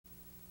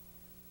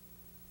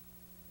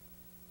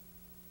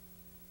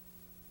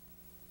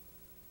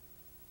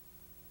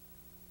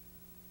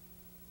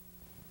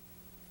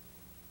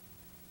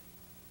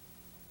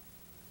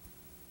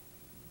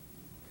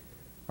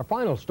Our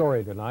final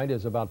story tonight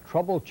is about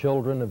troubled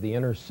children of the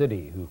inner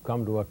city who've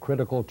come to a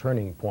critical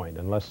turning point.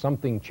 Unless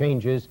something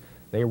changes,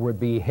 they would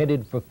be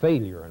headed for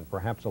failure and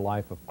perhaps a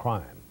life of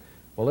crime.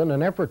 Well, in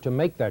an effort to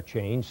make that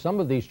change, some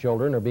of these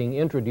children are being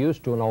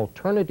introduced to an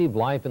alternative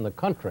life in the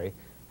country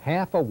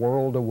half a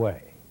world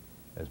away,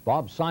 as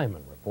Bob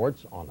Simon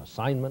reports on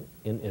assignment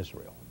in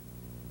Israel.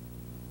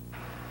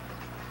 There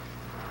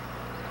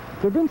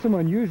have been some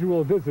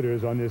unusual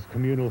visitors on this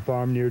communal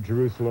farm near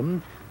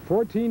Jerusalem.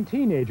 14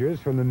 teenagers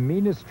from the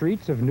meanest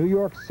streets of New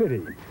York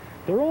City.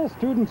 They're all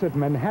students at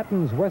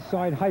Manhattan's West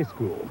Side High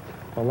School,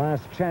 a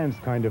last chance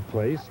kind of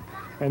place,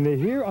 and they're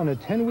here on a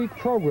 10-week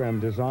program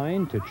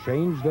designed to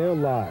change their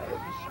lives.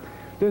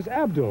 There's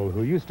Abdul,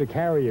 who used to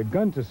carry a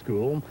gun to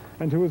school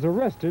and who was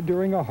arrested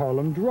during a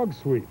Harlem drug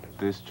sweep.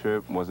 This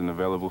trip wasn't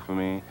available for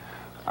me.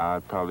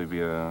 I'd probably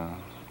be a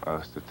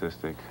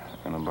statistic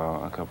in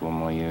about a couple of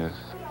more years.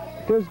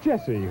 There's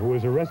Jessie, who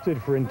was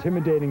arrested for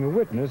intimidating a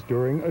witness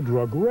during a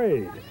drug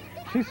raid.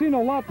 She's seen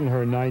a lot in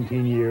her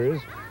 19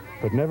 years,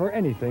 but never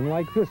anything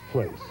like this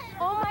place.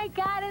 Oh my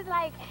God, it's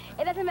like,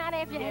 it doesn't matter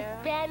if you're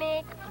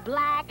Hispanic,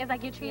 black, it's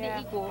like you're treated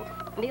equal.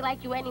 They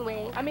like you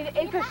anyway. I mean,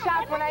 it's a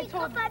shock when I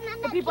told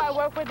the people I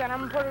work with that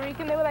I'm Puerto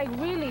Rican. They were like,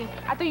 really?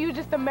 I thought you were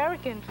just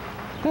American.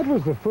 That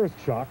was the first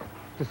shock,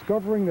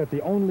 discovering that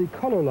the only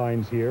color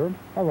lines here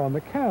are on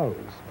the cows.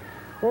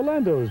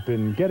 Orlando's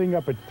been getting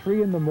up at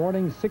 3 in the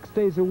morning 6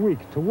 days a week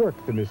to work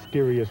the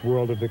mysterious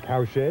world of the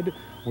cowshed,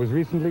 was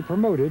recently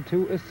promoted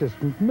to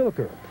assistant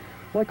milker.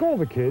 Like all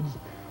the kids,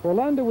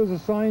 Orlando was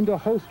assigned a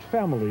host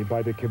family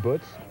by the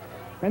kibbutz,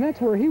 and that's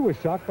where he was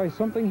shocked by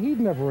something he'd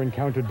never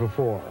encountered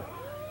before: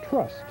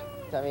 trust.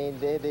 I mean,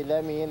 they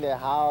let me in their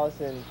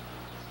house and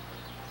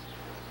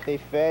they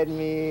fed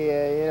me,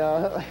 you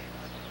know.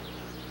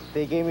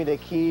 They gave me the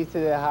keys to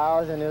their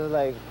house, and it was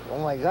like, oh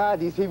my God,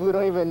 these people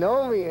don't even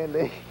know me, and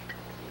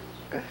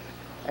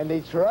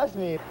they trust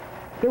me.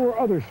 There were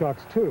other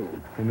shocks too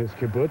in this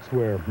kibbutz,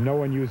 where no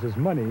one uses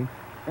money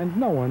and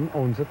no one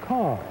owns a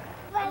car.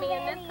 I mean,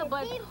 in this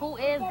kibbutz, who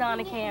is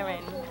Donna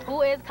Karen?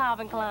 Who is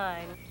Calvin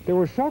Klein? There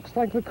were shocks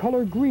like the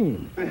color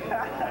green,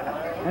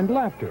 and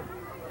laughter,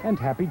 and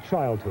happy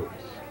childhoods.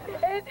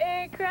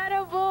 It's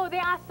incredible. They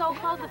are so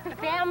close. The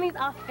families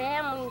are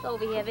families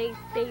over here. They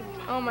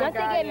oh my once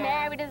God, they get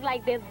married, it's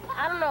like this.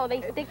 I don't know.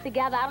 They stick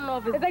together. I don't know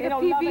if it's like a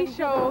TV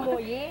show. More.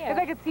 Yeah. It's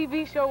like a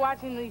TV show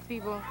watching these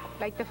people.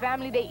 Like the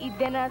family, they eat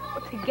dinner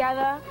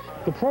together.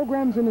 The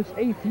program's in its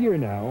 8th year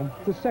now,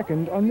 the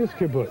second on this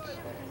kibbutz.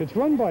 It's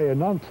run by a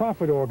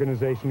non-profit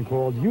organization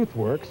called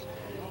Youthworks,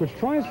 which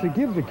tries to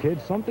give the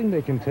kids something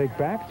they can take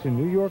back to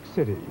New York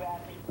City.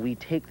 We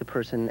take the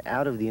person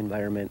out of the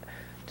environment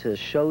to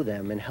show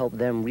them and help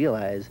them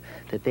realize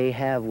that they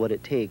have what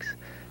it takes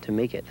to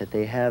make it, that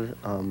they have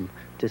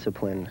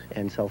discipline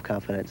and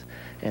self-confidence,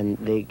 and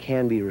they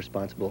can be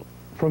responsible.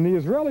 From the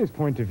Israelis'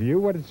 point of view,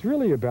 what it's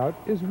really about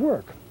is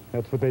work.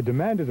 That's what they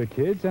demand of the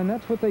kids, and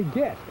that's what they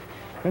get.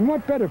 And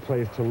what better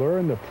place to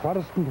learn the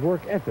Protestant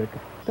work ethic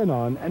than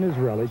on an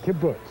Israeli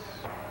kibbutz?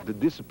 The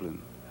discipline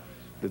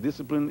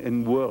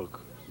in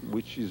work,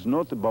 which is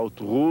not about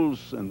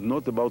rules and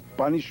not about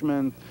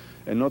punishment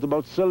and not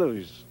about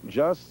salaries,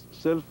 just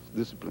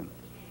self-discipline.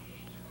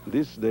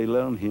 This they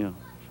learn here.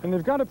 And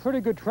they've got a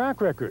pretty good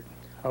track record.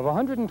 Of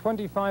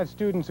 125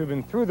 students who've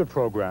been through the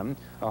program,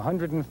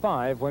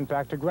 105 went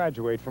back to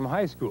graduate from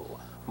high school.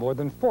 More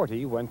than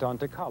 40 went on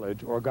to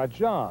college or got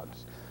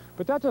jobs.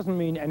 But that doesn't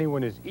mean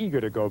anyone is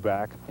eager to go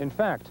back. In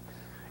fact,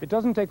 it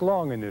doesn't take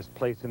long in this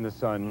place in the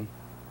sun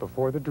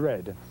before the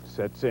dread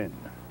sets in.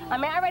 I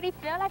mean, I already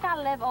feel like I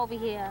live over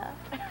here.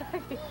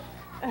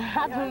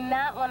 I do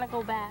not want to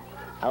go back.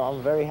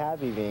 I'm very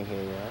happy being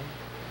here, you know?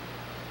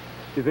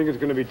 Do you think it's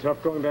going to be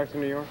tough going back to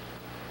New York?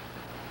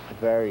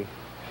 Very,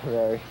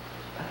 very.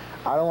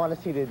 I don't want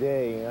to see the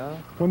day, you know?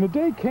 When the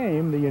day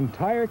came, the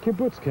entire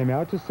kibbutz came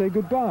out to say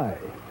goodbye.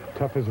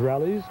 Tough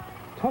Israelis,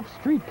 tough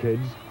street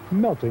kids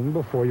melting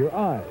before your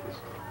eyes.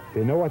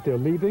 They know what they're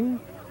leaving,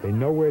 they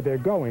know where they're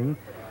going,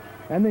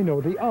 and they know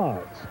the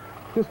odds.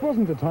 This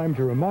wasn't the time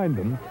to remind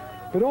them,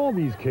 but all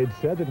these kids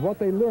said that what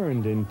they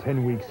learned in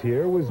 10 weeks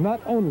here was not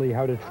only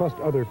how to trust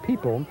other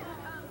people,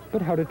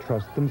 but how to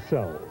trust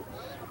themselves.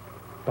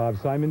 Bob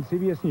Simon,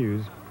 CBS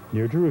News,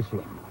 near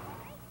Jerusalem.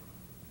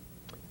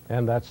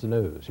 And that's the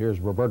news. Here's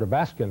Roberta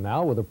Baskin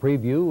now with a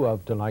preview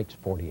of tonight's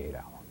 48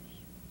 Hours.